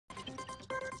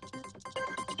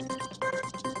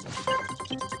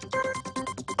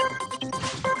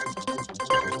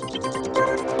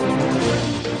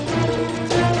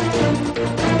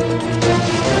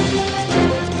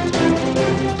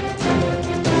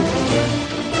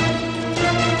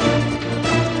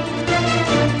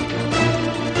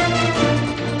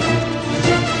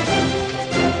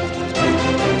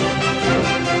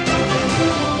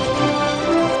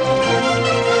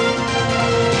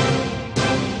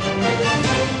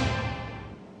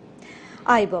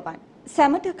ආයුබෝවන්.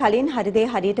 සැමට කලින් හරිදේ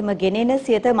හරියටම ගෙනෙන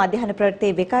සියත මධ්‍යහන ප්‍රවෘත්ති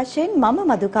විකාශයෙන් මම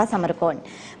මදුකා සමරකෝන්.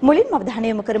 මුලින්ම අවධානය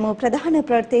යොමු කරමු ප්‍රධාන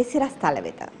ප්‍රවෘත්ති සිරස්තල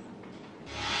වෙත.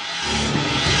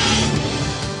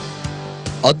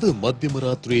 අද මධ්‍යම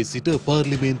රාත්‍රියේ සිට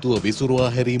පාර්ලිමේන්තුව විසුරුවා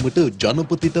හැරීමට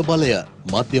ජනපතිට බලය.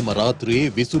 මධ්‍යම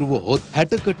රාත්‍රියේ විසුරුව හොත්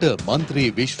 60කට මන්ත්‍රී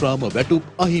විශ්‍රාම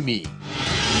වැටුප් අහිමි.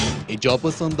 එජාප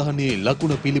සන්ධානයේ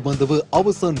ලකුණ පිළිබඳව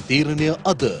අවසන් තීරණය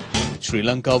අද. ශ්‍රී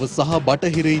ලංකාව සහ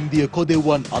බටහිර ඉන්දිය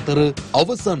කොදෙව්වන් අතර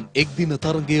අවසන් එක්දින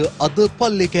තරගය අද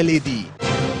පල්ලේ කැලේදී.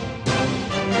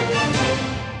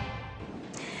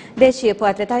 දේශීය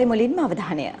පුවත් රටයි මුලින්ම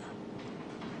අවධානය.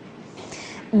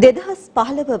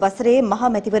 2015 වසරේ මහා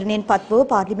මැතිවරණයෙන් පත් වූ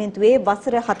පාර්ලිමේන්තුවේ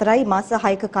වසර 4 මාස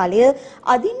 6ක කාලය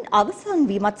අදින් අවසන්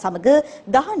වීමත් සමග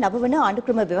 19 වන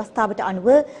ආණ්ඩුක්‍රම ව්‍යවස්ථාවට අනුව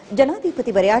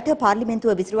ජනාධිපතිවරයාට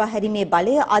පාර්ලිමේන්තුව විසිරුවා හැරීමේ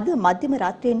බලය අද මධ්‍යම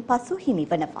රාත්‍රියෙන් පසු හිමි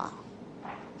වනවා.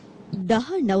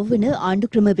 19 වන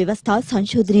ආණ්ඩුක්‍රම ව්‍යවස්ථා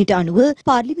සංශෝධනයට අනුව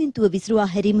පාර්ලිමේන්තුව විසිරුවා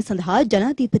හැරීම සඳහා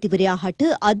ජනාධිපතිවරයා හට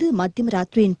අද මධ්‍යම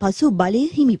රාත්‍රියෙන් පසු බලය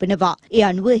හිමි වනවා. ඒ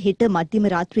අනුව හෙට මධ්‍යම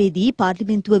රාත්‍රියේදී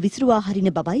පාර්ලිමේන්තුව විසිරුවා හරින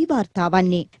බවයි වාර්තා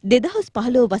වන්නේ.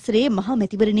 2015 වසරේ මහා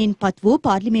මැතිවරණයෙන් පත් වූ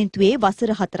පාර්ලිමේන්තුවේ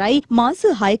වසර 4 මාස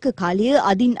 6ක කාලය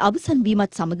අදින් අවසන්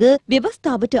වීමත් සමග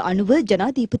ව්‍යවස්ථාවට අනුව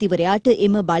ජනාධිපතිවරයාට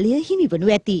එම බලය හිමි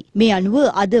වනු ඇති. මේ අනුව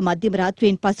අද මධ්‍යම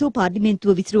රාත්‍රියෙන් පසු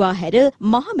පාර්ලිමේන්තුව විසිරුවා හැර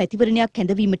මහා මැතිවරණයක්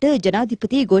කැඳවීමට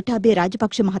ජනාධිපති ගෝඨාභය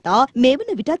රාජපක්ෂ මහතා මේ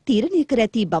වන විටත් තීරණය කර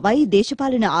ඇති බවයි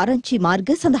දේශපාලන ආරංචි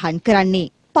මාර්ග සඳහන් කරන්නේ.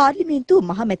 පාර්ලිමේන්තු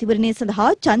මහා මැතිවරණය සඳහා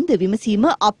ඡන්ද විමසීම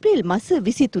අප්‍රේල් මාස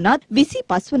 23ත්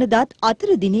 25 වනදාත්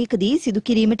අතර දිනයකදී සිදු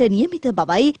කිරීමට නියමිත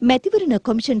බවයි මැතිවරණ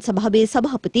කොමිෂන් සභාවේ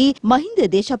සභාපති මහින්ද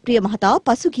දේශප්‍රිය මහතා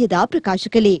පසුගියදා ප්‍රකාශ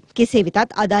කළේ. කෙසේ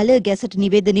වෙතත් අදාළ ගැසට්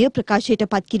නිවේදනය ප්‍රකාශයට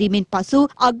පත් කිරීමෙන් පසු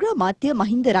අග්‍රාමාත්‍ය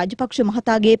මහින්ද රාජපක්ෂ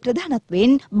මහතාගේ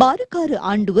ප්‍රධානත්වයෙන් බාරකාර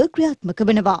ආණ්ඩුව ක්‍රියාත්මක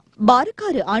වනවා.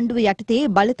 බාරකාර ආණ්ඩුව යටතේ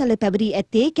බලතල පැවරී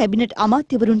ඇත්තේ කැබිනට්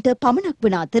අමාත්‍යවරුන්ට පමණක්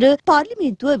වන අතර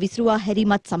පාර්ලිමේන්තුව විසිරුවා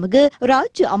හැරීමත් සමග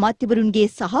රාජ්‍ය අමාත්‍යවරුන්ගේ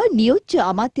සහ නියෝජ්‍ය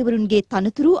අමාත්‍යවරුන්ගේ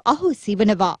තනතුරු අහෝසි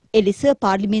වනවා. එලෙස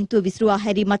පාර්ලිමේන්තුව විසිරුවා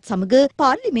හැරීමත් සමග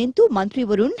පාර්ලිමේන්තු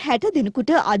මන්ත්‍රීවරුන් 60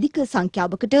 දෙනෙකුට අධික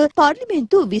සංඛ්‍යාවකට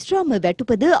පාර්ලිමේන්තු විශ්‍රාම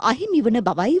වැටුපද අහිමි වන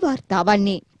බවයි වාර්තා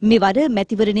වන්නේ. මෙවර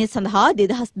මැතිවරණය සඳහා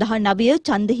 2019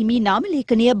 ඡන්ද හිමි නාම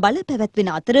ලේඛනය බල පැවැත්වෙන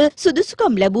අතර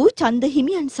සුදුසුකම් ලැබූ ඡන්ද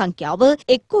හිමියන් සංඛ්‍යාව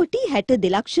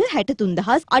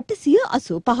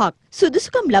 1,62,885ක්.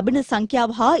 සුදුසුකම් ලබන සංඛ්‍යාව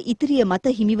හා ඉතිරිය මත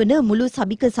හිමිවන මුළු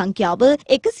සභික සංඛ්‍යාව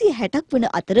 160ක් වන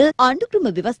අතර ආණ්ඩුක්‍රම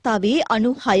ව්‍යවස්ථාවේ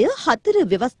 96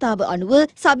 ව්‍යවස්ථාව අනුව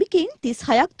සභිකයින්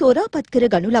 36ක් තෝරාපත් කර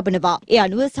ගනු ලබනවා. ඒ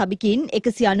අනුව සභිකයින්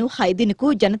 196 දෙනෙකු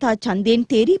ජනතා ඡන්දයෙන්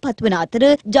තේරීපත් වන අතර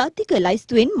ජාතික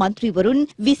ලයිස්තුවෙන් මන්ත්‍රීවරුන්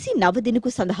 29 දෙනෙකු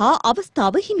සඳහා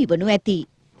අවස්ථාව හිමි වනු ඇති.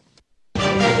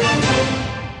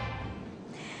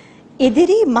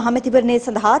 ඉදිරි මහමැතිවරණය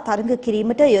සඳහා තරඟ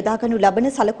කිරීමට යොදාගනු ලබන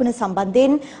සලකුණ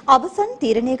සම්බන්ධයෙන් අවසන්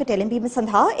තීරණයකට එළඹීම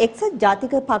සඳහා එක්සත්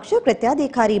ජාතික පක්ෂ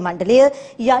ප්‍රත්‍යාධිකාරී මණ්ඩලය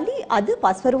යලි අද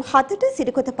පස්වරු 7ට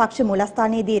සිරිකොත පක්ෂ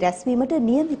මූලස්ථානයේදී රැස්වීමට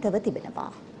නියමිතව තිබෙනවා.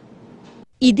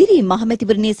 ඉදිරි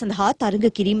මහමැතිවරණය සඳහා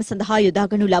තරඟ කිරීම සඳහා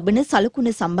යොදාගනු ලබන සලකුණ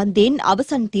සම්බන්ධයෙන්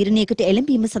අවසන් තීරණයකට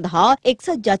එළඹීම සඳහා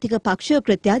එක්සත් ජාතික පක්ෂ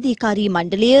ප්‍රත්‍යාධිකාරී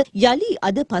මණ්ඩලය යලි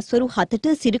අද පස්වරු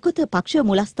 7ට සිරිකොත පක්ෂ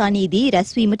මූලස්ථානයේදී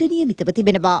රැස්වීමට නියමිතව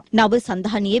තිබෙනවා. නව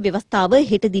සංධානීය ව්‍යවස්ථාව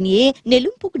හෙට දිනේ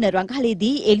නෙළුම් පොකුණ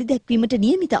රංගහලේදී එළි දැක්වීමට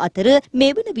නියමිත අතර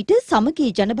මේ වන විට සමගී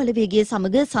ජනබලවේගය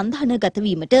සමග සංධානගත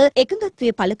වීමට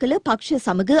එකඟත්වය පළ කළ පක්ෂ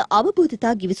සමග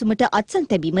අවබෝධතා ගිවිසුමට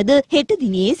අත්සන් තැබීමද හෙට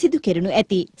දිනේ සිදු කෙරෙනු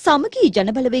ඇති. සමගී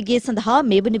බලවේගය සඳහා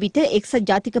මේ වන විට එක්සත්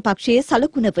ජාතික පක්ෂයේ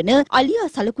සලකුණ වන අලියා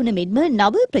සලකුණ මෙන්ම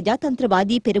නව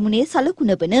ප්‍රජාතන්ත්‍රවාදී පෙරමුණේ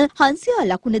සලකුණ වන හංසියා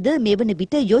ලකුණද මේ වන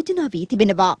විට යෝජනා වී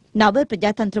තිබෙනවා. නව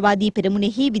ප්‍රජාතන්ත්‍රවාදී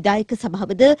පෙරමුණෙහි විධායක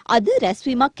සභාවද අද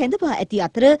රැස්වීමක් කැඳවා ඇති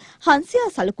අතර හංසියා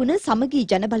සලකුණ සමගී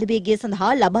ජනබලවේගය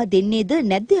සඳහා ලබා දෙන්නේද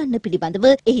නැද්ද යන්න පිළිබඳව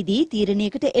එහිදී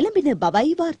තීරණයකට එළඹෙන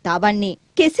බවයි වාර්තා වන්නේ.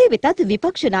 කෙසේ වෙතත්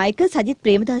විපක්ෂ නායක සජිත්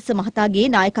ප්‍රේමදාස මහතාගේ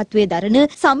නායකත්වයේ දරන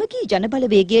සමගී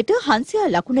ජනබලවේගයට හංසියා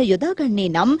ලකුණ යොදා ගන්නේ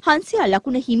නම් හංසියා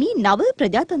ලකුණ හිමි නව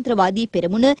ප්‍රජාතන්ත්‍රවාදී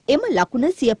පෙරමුණ එම ලකුණ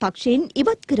සිය පක්ෂයෙන්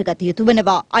ඉවත් කරගත යුතු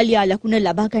වනවා. අලියා ලකුණ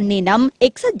ලබා ගන්නේ නම්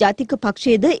එක්සත් ජාතික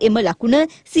පක්ෂයේද එම ලකුණ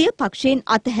සිය පක්ෂයෙන්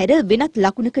අතහැර වෙනත්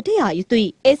ලකුණකට යා යුතුයි.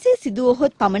 එසේ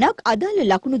සිදුවහොත් පමණක් අදාළ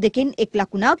ලකුණු දෙකෙන් එක්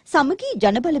ලකුණක් සමගී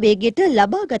ජනබලවේගයට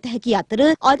ලබා ගත හැකි අතර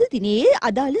අද දිනේ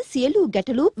අදාළ සියලු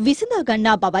ගැටලු විසඳා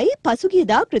ගන්නා බවයි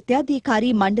පසුගියදා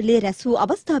ප්‍රත්‍යාධිකාරී මණ්ඩලය රැස් වූ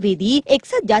අවස්ථාවේදී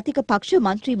එක්සත් ජාතික පක්ෂ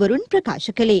මන්ත්‍රීවරුන්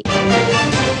ප්‍රකාශ කළේ.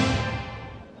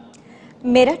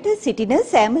 මෙරට සිටින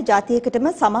සෑම ජාතියකටම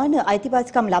සමාන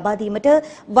අයිතිවාසිකම් ලබා දීමට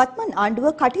වත්මන් ආණ්ඩුව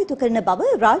කටයුතු කරන බව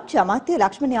රාජ්‍ය අමාත්‍ය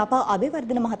ලක්ෂ්මණ යාපා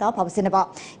අබේවර්ධන මහතා පවසනවා.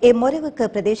 ඒ මොරවක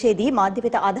ප්‍රදේශයේදී මාධ්‍ය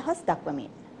වෙත අදහස්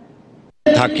දක්වමින්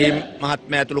හකීම්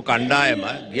මහත්මයා ඇතුළු කණ්ඩායම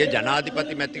ගිය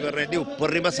ජනාධිපති මැතිවරණයේදී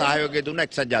උපරිම සහයෝගය දුන්න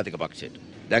එක්සත් ජාතික පක්ෂයට.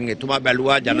 දැන් එතුමා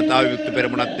බැලුවා ජනතාව විමුක්ති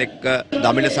පෙරමුණත් එක්ක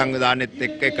දමිළ සංවිධානෙත්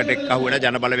එක්ක එකට එක්කහුව වෙන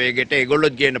ජනබලවේගයට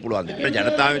ඒගොල්ලොත් ගේන්න පුළුවන්.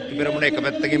 ජනතා විමුක්ති පෙරමුණ එක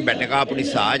පැත්තකින් බැටකාපු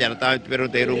නිසා ජනතා විමුක්ති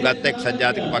පෙරමුණ තේරුම් ගත්ත එක්සත්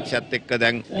ජාතික පක්ෂයත් එක්ක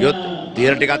දැන් යොත්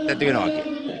තීර ටිකක් ඇති වෙනවා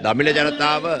කියලා. දමිළ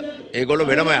ජනතාව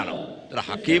ඒගොල්ලෝ වෙනම යනවා.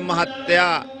 හකීම්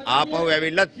මහත්තයා ආපහු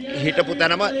ඇවිල්ලා හිටපු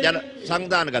තැනම ජන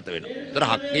සංවිධානගත වෙනවා. ඒතර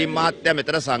හකීම් මහත්තයා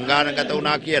මෙතන සංවිධානගත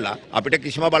වුණා කියලා අපිට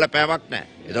කිසිම බලපෑමක් නැහැ.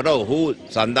 ඒතර ඔහු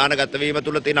සංවිධානගත වීම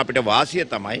තුළ තියෙන අපිට වාසිය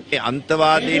තමයි මේ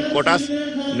අන්තවාදීන් කොටස්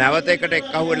නැවත එකට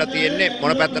එක්කහුව වෙලා තියෙන්නේ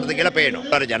මොන පැත්තටද කියලා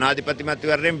පේනවා. අර ජනාධිපති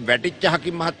මැතිවරණයෙන් වැටිච්ච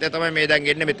හකීම් මහත්තයා තමයි මේ දැන්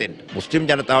එන්නේ මෙතෙන්ට. මුස්ලිම්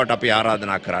ජනතාවට අපි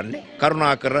ආරාධනා කරන්නේ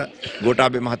කරුණාකර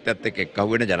ගෝඨාභය මහත්තයත් එක්ක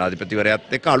එක්කහුව වෙන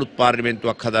ජනාධිපතිවරයාත් එක්ක අලුත්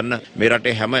පාර්ලිමේන්තුවක් හදන්න මේ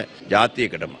රටේ හැම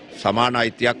ජාතියකටම සමාන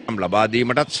අයිතියක් ලබා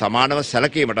දීමටත් සමානව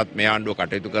සැලකීමටත් මේ ආණ්ඩුව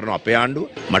කටයුතු කරන අපේ ආණ්ඩුව.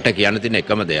 මට කියන්න තියෙන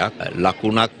එකම දෙයක්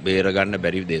ලකුණක් බේරගන්න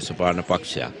බැරි දේශපාලන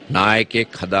පක්ෂයක්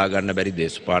නායකයෙක් හදාගන්න බැරි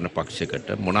දේශපාලන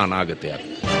පක්ෂයකට මොන අනාගතයක්.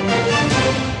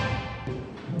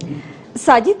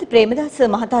 සජිත් ප්‍රේමදාස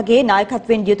මහතාගේ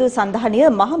නායකත්වයෙන් යුතු සංධානය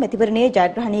මහ මැතිවරණයේ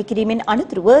ජයග්‍රහණය කිරීමෙන්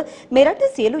අනතුරුව මෙරට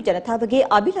සියලු ජනතාවගේ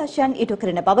අභිලාෂයන් ඉටු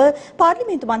කරන බව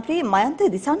පාර්ලිමේන්තු මන්ත්‍රී මයන්ත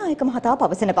දිසානායක මහතා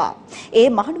පවසනවා. ඒ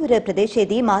මහනුවර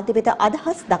ප්‍රදේශයේදී මාධ්‍ය වෙත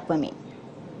අදහස් දක්වමින්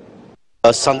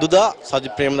සඳුදා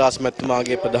සජිත් ප්‍රේමදාස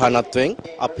මැතිතුමාගේ ප්‍රධානත්වයෙන්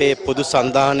අපේ පොදු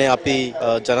සංධානය අපි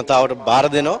ජනතාවට බාර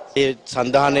දෙනවා. ඒ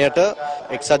සංධානයට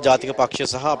එක්සත් ජාතික පක්ෂය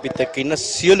සහ අපිත් එක්ක ඉන්න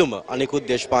සියලුම අනිකුත්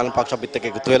දේශපාලන පක්ෂ අපිත් එක්ක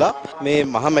එකතු වෙලා මේ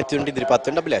මහ මැතිවරණයට ඉදිරිපත්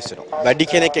වෙන්න අපි ලෑස්ති වෙනවා.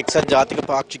 වැඩි කෙනෙක් එක්සත් ජාතික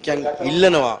පාක්ෂිකයන්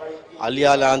ඉල්ලනවා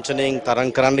අලියා ලාංඡනයෙන් තරම්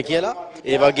කරන්න කියලා.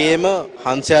 ඒ වගේම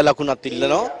හංසයා ලකුණත්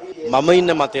ඉල්ලනවා. මම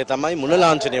ඉන්න මතය තමයි මුණ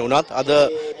ලාංඡනය වුණත් අද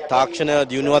තාක්ෂණ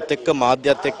දියුණුවත් එක්ක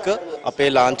මාධ්‍යත් එක්ක අපේ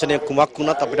ලාංඡනය කුමක්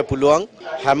වුණත් අපිට පුළුවන්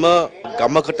හැම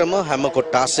ගමකටම හැම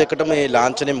කොට්ටාසයකටම මේ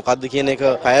ලාංඡනය මොකද්ද කියන එක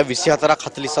පැය 24ක්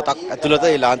 47ක් ඇතුළත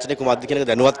මේ ලාංඡනය කුමක්ද කියන එක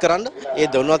දැනුවත් කරන්න. ඒ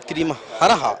දැනුවත් කිරීම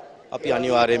හරහා අපි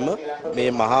අනිවාර්යයෙන්ම මේ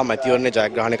මහා මැතිවරණය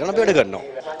ජයග්‍රහණය කරන්න අපි වැඩ කරනවා.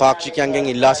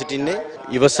 පාක්ෂිකයන්ගෙන් ඉල්ලා සිටින්නේ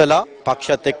ඉවසලා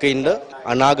පක්ෂත් එක්ක ඉන්න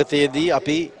අනාගතයේදී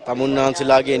අපි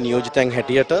තමුන්නාන්සලාගේ නියෝජිතයන්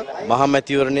හැටියට මහා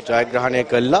මැතිවරණය ජයග්‍රහණය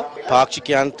කළා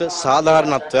පාක්ෂිකයන්ට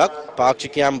සාධාරණත්වයක්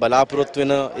පාක්ෂිකයන් බලාපොරොත්තු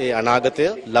වෙන ඒ අනාගතය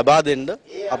ලබා දෙන්න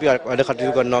අපි වැඩ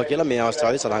කටයුතු කරනවා කියලා මේ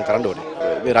අවස්ථාවේ සඳහන් කරන්න ඕනේ.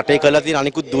 මේ රටේ කළා තියෙන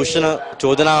අනිකුත් දූෂණ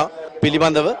චෝදනා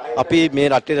පිළිබඳව අපි මේ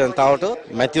රටේ ජනතාවට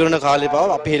මැතිවරණ කාලේ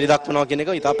පාව අපි හෙළි දක්වනවා කියන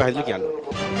එක ඉතා පැහැදිලි කියනවා.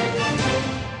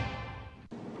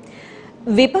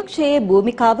 විපක්ෂයේ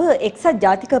භූමිකාව එක්සත්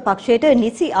ජාතික පක්ෂයට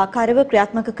නිසි ආකාරව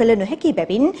ක්‍රියාත්මක කළ නොහැකි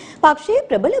බැවින් පක්ෂයේ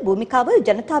ප්‍රබල භූමිකාව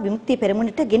ජනතා විමුක්ති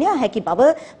පෙරමුණට ගෙන යා හැකි බව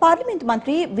පාර්ලිමේන්තු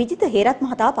මන්ත්‍රී විජිත හේරත්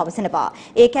මහතා පවසනවා.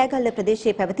 ඒ කෑගල්ල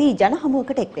ප්‍රදේශයේ පැවති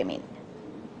ජනහමුවකට එක්වෙමින්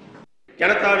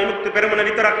ජනතා විමුක්ති පෙරමුණ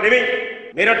විතරක් නෙමෙයි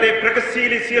මේ රටේ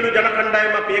ප්‍රගතිශීලී සියලු ජන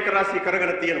කණ්ඩායම් අපි ඒක රාශී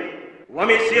කරගෙන තියෙනවා.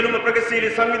 වමේ සියලුම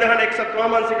ප්‍රගතිශීලී සංවිධාන එක්සත්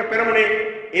වාමාංශික පෙරමුණේ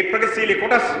ඒ ප්‍රගතිශීලී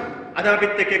කොටස් අද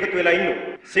අපිත් එක්ක එකතු වෙලා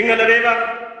ඉන්නවා. සිංහල වේවා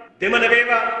දෙමළ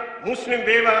වේවා මුස්ලිම්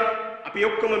වේවා අපි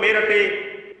ඔක්කොම මේ රටේ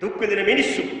දුක් විඳින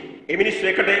මිනිස්සු. ඒ මිනිස්සු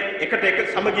එකට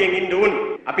සමගියෙන් ඉන්න ඕන.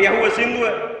 අපි අහුව සින්දුව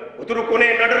උතුරු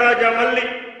කොනේ නඩරාජා මල්ලි,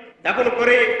 දකුණු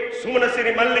කොරේ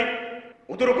සුමනසිරි මල්ලි,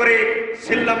 උතුරු කොරේ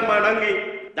සෙල්ලම්මා නංගි,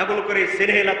 දකුණු කොරේ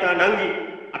සෙනෙහෙලතා නංගි.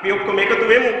 අපි ඔක්කොම එකතු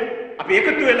වෙමු. අපි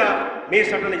එකතු වෙලා මේ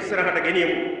සටන ඉස්සරහට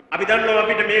ගෙනියමු. අපි දන්නවා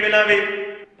අපිට මේ වෙලාවේ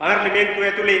පාර්ලිමේන්තුව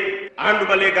ඇතුලේ ආණ්ඩු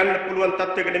බලය ගන්න පුළුවන්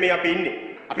තත්ත්වයක නෙමෙයි අපි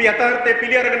ඉන්නේ. අපි යථාර්ථයේ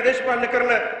පිළි අරගෙන දේශපාලන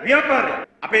කරන ව්‍යාපාරය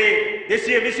අපේ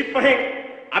 225න්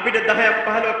අපිට 10ක්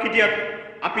 15ක් හිටියත්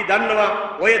අපි දන්නවා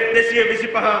ඔය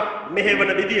 225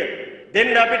 මෙහෙවන විදිය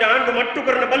දෙන්න අපිට ආණ්ඩු මට්ටු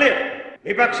කරන බලය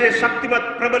විපක්ෂයේ ශක්තිමත්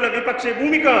ප්‍රබල විපක්ෂයේ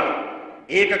භූමිකාව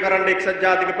ඒක කරන්න එක්සත්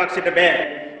ජාතික පක්ෂයට බෑ.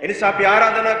 ඒ නිසා අපි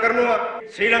ආරාධනා කරනවා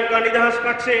ශ්‍රී ලංකා නිදහස්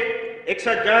පක්ෂයේ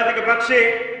එක්සත් ජාතික පක්ෂයේ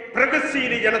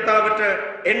ප්‍රගතිශීලී ජනතාවට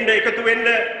එන්න එකතු වෙන්න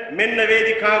මෙන්න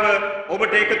වේදිකාව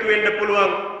ඔබට එකතු වෙන්න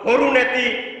පුළුවන් හොරු නැති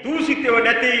දූෂිතව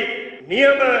නැති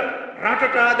නියම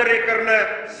රටට ආදරය කරන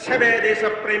සැබෑ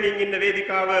දේශප්‍රේමීන් ඉන්න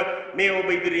වේදිකාව මේ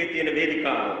ඔබ ඉදිරියේ තියෙන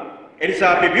වේදිකාව. ඒ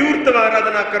නිසා අපි විවෘතව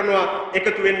ආරාධනා කරනවා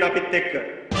එකතු වෙන්න අපිත් එක්ක.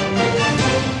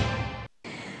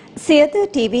 සියත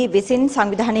ටීවී විසින්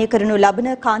සංවිධානය කරනු ලබන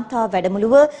කාන්තා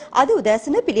වැඩමුළුව අද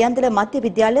උදෑසන පිළියන්දල මධ්‍ය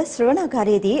විද්‍යාල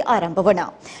ශ්‍රවණාගාරයේදී ආරම්භ වුණා.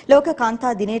 ලෝක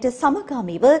කාන්තා දිනයට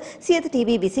සමගාමීව සියත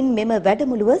ටීවී විසින් මෙම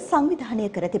වැඩමුළුව සංවිධානය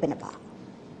කර තිබෙනවා.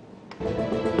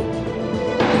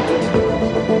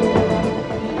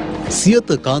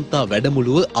 සියත කාන්තා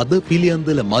වැඩමුළුව අද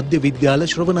පිළියන්දල මධ්‍ය විද්‍යාල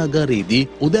ශ්‍රවණාගාරයේදී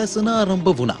උදෑසන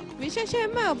ආරම්භ වුණා.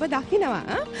 විශේෂයෙන්ම ඔබ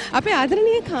දකිනවා අපේ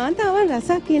ආදරණීය කාන්තාවන්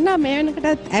රසක් ඉන්නා මේ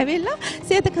වෙනකටත් ඇවිල්ලා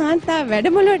සියත කාන්තා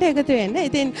වැඩමුළුවට එකතු වෙන්න.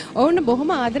 ඉතින් ඔවුන්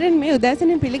බොහොම ආදරෙන් මේ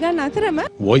උදෑසනින් පිළිගන්න අතරම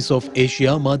Voice of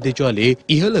Asia මාධ්‍යජාලයේ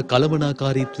ඉහළ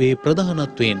කළමනාකාරීත්වයේ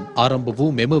ප්‍රධානත්වයෙන් ආරම්භ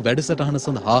වූ මෙම වැඩසටහන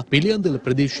සඳහා පිළියන්දල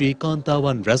ප්‍රදේශයේ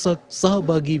කාන්තාවන් රැසක්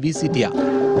සහභාගී වී සිටියා.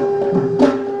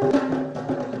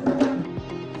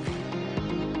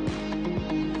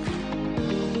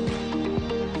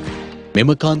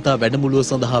 මෙම කාන්තා වැඩමුළුව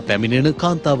සඳහා පැමිණෙන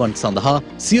කාන්තාවන් සඳහා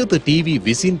සියත TV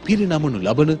විසින් පිරිනමනු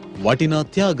ලබන වටිනා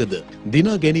ත්‍යාගද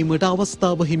දිනා ගැනීමට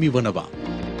අවස්ථාව හිමි වනවා.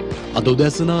 අද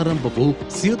උදැසන ආරම්භ වූ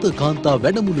සියත කාන්තා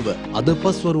වැඩමුළුව අද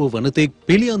පස්වරුව වනතෙක්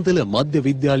පිළියන්දල මධ්‍ය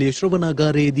විද්‍යාලය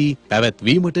ශ්‍රවණාගාරයේදී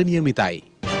පැවැත්වීමට නියමිතයි.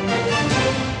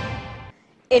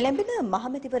 එළඹෙන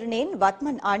මහමැතිවරණයෙන්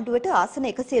වත්මන් ආණ්ඩුවට ආසන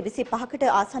 125කට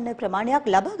ආසන්න ප්‍රමාණයක්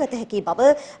ලබාගත හැකි බව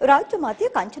රාජ්‍ය මාධ්‍ය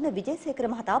කංචන විජේසේකර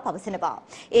මහතා පවසනවා.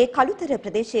 ඒ කළුතර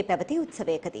ප්‍රදේශයේ පැවති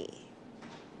උත්සවයකදී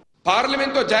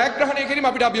පාර්ලිමේන්තුව ජයග්‍රහණය කිරීම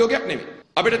අපිට අභියෝගයක් නෙවෙයි.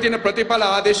 අපිට තියෙන ප්‍රතිඵල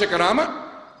ආදේශ කරාම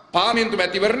පාර්ලිමේන්තු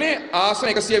මැතිවරණයේ ආසන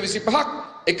 125ක්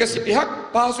 130ක්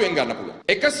පහසුවෙන් ගන්න පුළුවන්.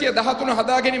 113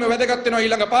 හදා ගැනීම වැදගත් වෙනවා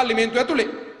ඊළඟ පාර්ලිමේන්තුව ඇතුලේ.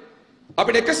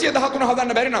 අපිට 113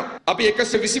 හදන්න බැරි නම් අපි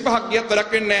 125ක් ගියත්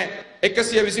වැඩක් වෙන්නේ නැහැ.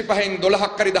 125න්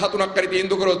 12ක් හරි 13ක් හරි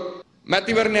තීන්දුව කරොත්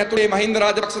මැතිවරණ ඇතුලේ මහින්ද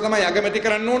රාජපක්ෂ තමයි අගමැති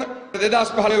කරන්න ඕන.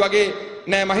 2015 වගේ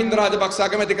නෑ මහින්ද රාජපක්ෂ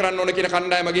අගමැති කරන්න ඕන කියන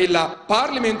කණ්ඩායම ගිහිල්ලා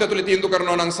පාර්ලිමේන්තුව ඇතුලේ තීන්දුව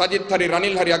කරනවා නම් සජිත් හරි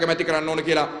රනිල් හරි අගමැති කරන්න ඕන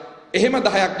කියලා. එහෙම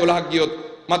 10ක් 12ක් ගියොත්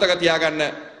මතක තියාගන්න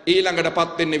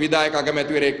ඊළඟටපත් වෙන්නේ විධායක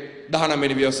අගමැතිවරයෙක් 19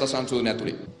 වෙනි ව්‍යවස්ථා සංශෝධනය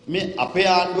ඇතුලේ. මේ අපේ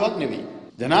ආණ්ඩුවක් නෙවෙයි.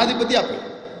 ජනාධිපති අපේ.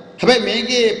 හැබැයි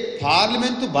මේකේ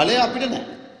පාර්ලිමේන්තු බලය අපිට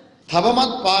නැහැ.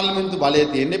 තවමත් පාර්ලිමේන්තු බලය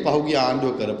තියෙන්නේ පහුගිය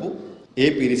ආණ්ඩුව කරපු ඒ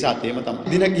පිරිස අතේම තමයි.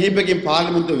 දින කිහිපයකින්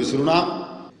පාර්ලිමේන්තුව විසිරුණා.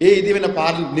 ඒ ඉදි වෙන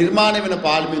නිර්මාණය වෙන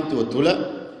පාර්ලිමේන්තුව තුල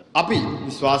අපි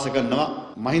විශ්වාස කරනවා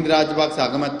මහින්ද රාජපක්ෂ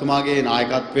අගමැතිතුමාගේ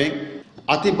නායකත්වයෙන්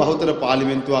අති බහුතර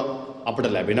පාර්ලිමේන්තුවක් අපට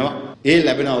ලැබෙනවා. ඒ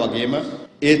ලැබෙනා වගේම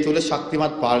ඒ තුල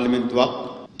ශක්තිමත් පාර්ලිමේන්තුවක්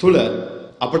තුල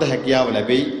අපට හැකියාව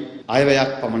ලැබෙයි.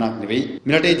 අයවැයක් පමණක් නෙවෙයි.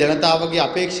 මෙරටේ ජනතාවගේ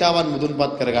අපේක්ෂාවන්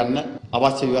මුදුන්පත් කරගන්න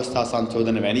අවශ්‍ය ව්‍යවස්ථා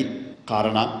සංශෝධන වැනි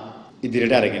කාරණා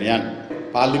ඉදිරියට අරගෙන යන්න.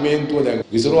 පාර්ලිමේන්තුව දැන්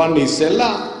විසිරවන්න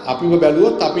ඉස්සෙල්ලා අපිව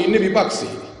බැලුවොත් අපි ඉන්නේ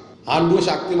විපක්ෂයේ. ආණ්ඩුව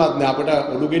ශක්තිමත් නෑ අපිට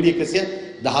ඔළුගෙඩි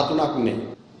 113ක් නේ.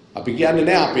 අපි කියන්නේ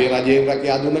නෑ අපේ රජයෙන්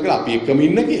රැකියා දුන්න කියලා අපි එකම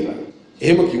ඉන්න කියලා.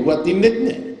 එහෙම කිව්වත් ඉන්නෙත්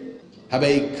නෑ.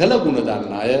 හැබැයි කළගුණ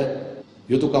දන්න අය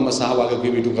යුතුයකම සහ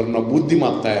වගකීම ඉටු කරන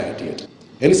බුද්ධිමත් අය හැටියට.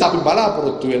 එනිසා අපි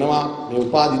බලාපොරොත්තු වෙනවා මේ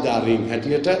උපාධිධාරීන්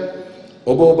හැටියට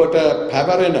ඔබට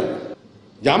පැවරෙන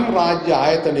යම් රාජ්‍ය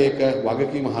ආයතනයක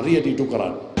වගකීම හරියට ඉටු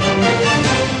කරන්න.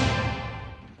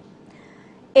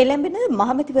 එළඹෙන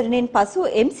මහමැතිවරණයෙන් පසු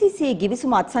MCC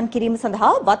ගිවිසුම අත්සන් කිරීම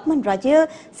සඳහා වත්මන් රජය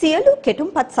සියලු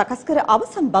කෙටුම්පත් සකස් කර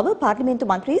අවසන් බව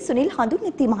පාර්ලිමේන්තු මන්ත්‍රී සුනිල්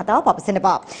හඳුන්නෙත්ති මහතා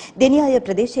පවසනවා. දෙනියාය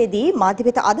ප්‍රදේශයේදී මාධ්‍ය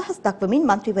වෙත අදහස් දක්වමින්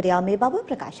මන්ත්‍රීවරයා මේ බව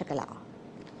ප්‍රකාශ කළා.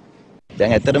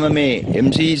 දැන් ඇත්තටම මේ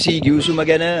MCC ගිවිසුම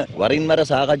ගැන වරින් වර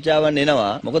සාකච්ඡාවන්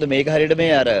එනවා. මොකද මේක හරියට මේ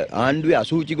අර ආණ්ඩුවේ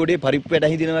අසූචි ගොඩේ පරිප්පුවට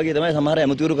හිදින වගේ තමයි සමහර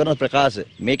ඇමතිවරු කරන ප්‍රකාශ.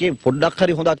 මේකේ පොඩ්ඩක්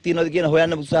හරි හොඳක් තියෙනවද කියන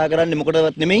හොයන්න උත්සාහ කරන්නේ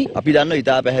මොකටවත් නෙමෙයි. අපි දන්නවා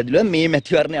ඉතා පැහැදිලිව මේ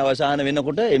මැතිවරණය අවසන්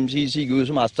වෙනකොට MCC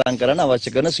ගිවිසුම අත්සන් කරන්න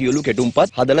අවශ්‍ය කරන සියලු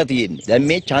කෙටුම්පත් හදලා තියෙන්නේ. දැන්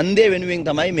මේ ඡන්දය වෙනුවෙන්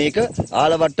තමයි මේක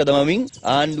ආලවට්ට දමමින්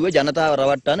ආණ්ඩුව ජනතාව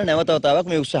රවට්ටන්න නැවත වතාවක්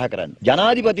මේ උත්සාහ කරන්නේ.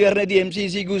 ජනාධිපතිවරණයේදී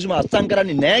MCC ගිවිසුම අත්සන්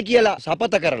කරන්නේ නැහැ කියලා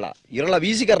සපත කරලා ඉරලා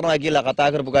වීසි කරනවා කියලා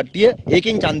කතා කරපු කට්ටිය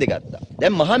ඒකෙන් ඡන්දෙ ගත්තා.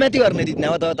 දැන් මහමැතිවරණෙදිත්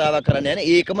නැවත වතාවක් කරන්න යන්නේ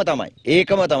ඒකම තමයි.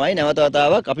 ඒකම තමයි නැවත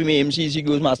වතාවක් අපි මේ MCC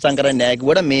ගිවිසුම අත්සන් කරන්නේ නැහැ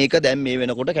කිව්වට මේක දැන් මේ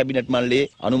වෙනකොට කැබිනට් මණ්ඩලයේ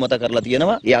අනුමත කරලා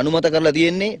තියෙනවා. ඒ අනුමත කරලා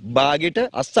තියෙන්නේ බාගෙට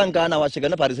අත්සන් කරන්න අවශ්‍ය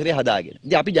කරන පරිසරය හදාගෙන.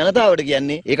 ඉතින් අපි ජනතාවට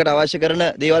කියන්නේ ඒකට අවශ්‍ය කරන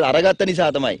දේවල් අරගත්ත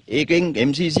නිසා තමයි. ඒකෙන්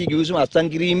MCC ගිවිසුම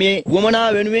අත්සන් කිරීමේ වමනා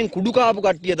වෙනුවෙන් කුඩු කාපු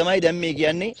කට්ටිය තමයි දැන් මේ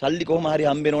කියන්නේ සල්ලි කොහොම හරි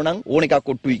හම්බෙනව නම් ඕන එකක්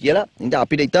කොට්ටුයි කියලා. ඉතින්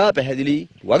අපිට ඉතා පැහැදිලි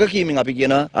වගකීමෙන් අපි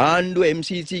කියන ආණ්ඩුව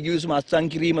MCC ගිවිසුම අත්සන්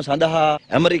කිරීම සඳහා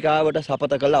ඇමරිකාවට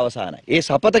සපත කළ අවසానයි. ඒ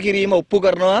සපත කිරීම ඔප්පු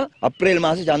කරනවා අප්‍රේල්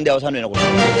මාසේ ඡන්දය අවසන් වෙනකොට.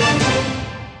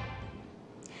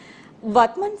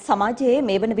 වත්මන් සමාජයේ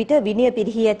මේ වන විට විනය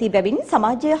පිරිහී ඇති බැවින්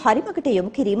සමාජය හරිමකට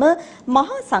යොමු කිරීම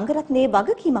මහා සංඝරත්නයේ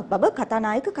වගකීමක් බව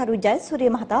කතානායක කරු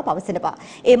ජයසූරිය මහතා පවසනවා.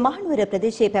 ඒ මහනුවර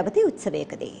ප්‍රදේශයේ පැවති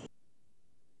උත්සවයකදී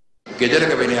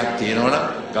ගෙදරක වෙනයක් තියෙනවනම්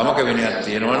ගමක වෙනයක්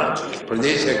තියෙනවනම්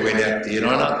ප්‍රදේශයක වෙනයක්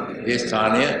තියෙනවනම් ඒ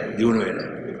ස්ථානය දියුණු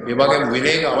වෙනවා. මේ වගේම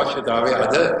විනයක අවශ්‍යතාවය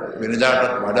අද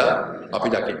වෙනදාටත් වඩා අපි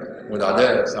දකිනවා. මොකද අද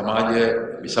සමාජය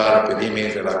විශාල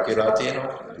පිළිමයකට ලක් වෙලා තියෙනවා.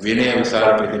 විනය විශාල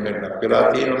පිළිමයකට ලක් වෙලා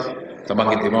තියෙනවා.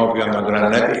 තමන්ගේ දෙමව්පියන් අඳුරන්නේ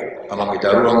නැති, තමන්ගේ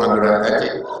දරුවන් අඳුරන්නේ නැති,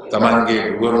 තමන්ගේ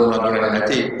ගුරුවරුන් අඳුරන්නේ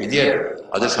නැති විදියට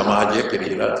අද සමාජය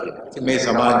පිළිහිලා තියෙනවා. ඉතින් මේ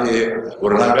සමාජයේ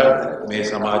ගොඩනගන මේ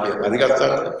සමාජයේ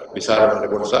අධිගතන විශාල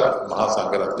කොටසක් මහා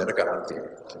සංඝරත්නයට කරන්න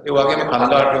තියෙනවා. ඒ වගේම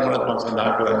කනගාටු වෙන මම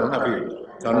සඳහන් කරනවා අපි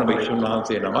තරුණ භික්ෂුන්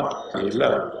වහන්සේ නමක්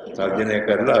කියලා තර්ජනය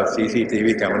කරලා CCTV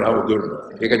කැමරාව දුන්නා.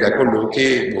 ඒක දැක්කොත්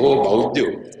ලෝකේ බොහෝ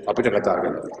බෞද්ධයෝ අපිට කතා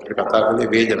කරනවා. ඒක කතා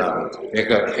කරන්නේ වේදනාවෙන්. මේක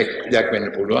එක් දෙයක් වෙන්න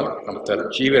පුළුවන්. නමුත්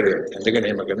චීවරය ඇඳගෙන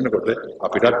එහෙම කරනකොට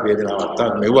අපිටත් වේදනාවක්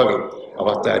තමයි මේ වගේ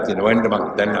අවස්ථා ඇති නොවෙන්න මම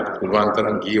දැන් අපිට පුළුවන්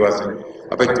තරම් ජීවසෙන්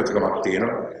අපේක්ෂිතකමක්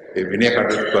තියෙනවා. ඒ විනය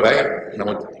කටයුතු කරයි.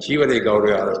 නමුත් ජීවනයේ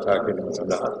ගෞරවය ආරක්ෂා කිරීම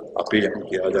සඳහා අපි යම්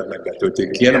ක්‍රියාදාමයක් ගත යුතුයි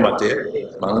කියන මතය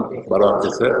මම බලවත්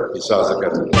ලෙස විශ්වාස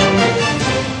කරනවා.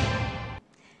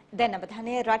 දැන්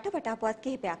අවධානය රට වටා පුවත්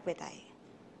කිහිපයක් වෙතයි.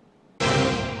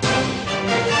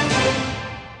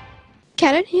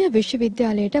 කැලණිය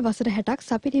විශ්වවිද්‍යාලයට වසර 60ක්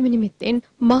සපිරීම නිමිත්තෙන්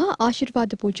මහා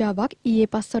ආශිර්වාද පූජාවක්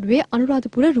ඊයේ පස්වරුවේ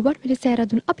අනුරාධපුර රුවන්වැලි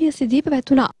සෑරදුන් අභියසදී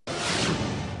පැවැත්වුණා.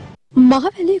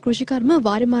 මහවැලි කෘෂිකර්ම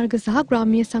වාරිමාර්ග සහ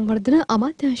ග්‍රාමීය සංවර්ධන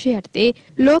අමාත්‍යාංශය යටතේ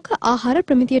ලෝක ආහාර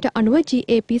ප්‍රමිතියට අනුව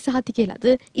GAP සහතිකය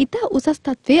ලද ඉතා උසස්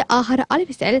තත්ත්වයේ ආහාර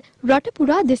අලෙවිසැල් රට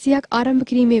පුරා 200ක් ආරම්භ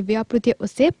කිරීමේ ව්‍යාපෘතිය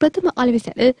ඔස්සේ ප්‍රථම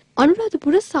අලෙවිසැල්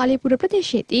Anuradhapura සාලියපුර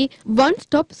ප්‍රදේශයේදී one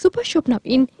stop super shop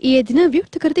නමින් ඊයේ දින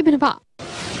විවෘත කර තිබෙනවා.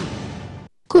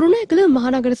 කුරුණෑගල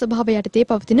මහනගර සභාව යටතේ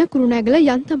පවතින කුරුණෑගල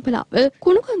යන්තම්පලාව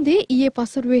කුණුකන්දේ ඊයේ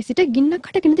පස්වරුවේ සිට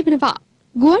ගින්නක් හටගෙන තිබෙනවා.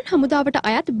 ගුවන් හමුදාවට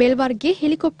අයත් බෙල් වර්ගයේ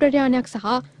හෙලිකොප්ටර් යානයක් සහ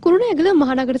කුරුණෑගල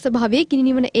මහනගර සභාවේ ගිනි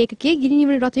නිවන ඒකකයේ ගිනි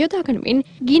නිවන රථ යොදා ගනිමින්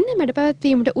ගින්න මැඩ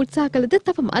පැවැත්වීමට උත්සාහ කළද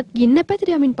තවමත් ගින්න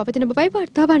පැතිර යමින් පවතින බවයි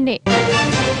වාර්තා වන්නේ.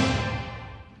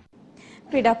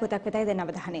 ක්‍රීඩා පුවතක් වෙතයි දැන්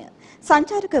අවධානය.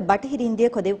 සංචාරක බටහිර ඉන්දිය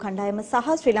කොදෙව් කණ්ඩායම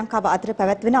සහ ශ්‍රී ලංකාව අතර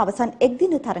පැවැත්වෙන අවසන්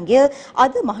එක්දින තරගය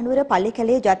අද මහනුවර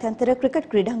පල්ලේකැලේ ජාත්‍යන්තර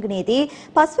ක්‍රිකට් ක්‍රීඩාංගණයේදී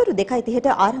පස්වරු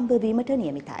 2:30ට ආරම්භ වීමට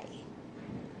නියමිතයි.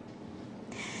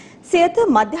 සියත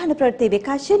මධ්‍යහන ප්‍රවෘත්ති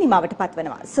විකාශය නිමවට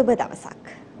පත්වනවා. සුබ දවසක්.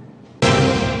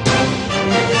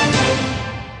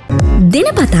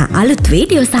 දිනපතා අලුත්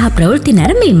වීඩියෝ සහ ප්‍රවෘත්ති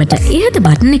නැරඹීමට ඉහත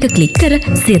බටන් එක ක්ලික් කර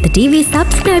සියත TV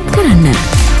සබ්ස්ක්‍රයිබ් කරන්න.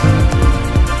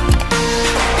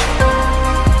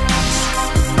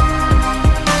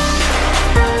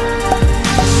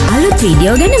 අලුත්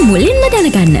වීඩියෝ ගැන මුලින්ම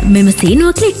දැනගන්න මෙම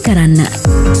සීනුව ක්ලික්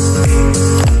කරන්න.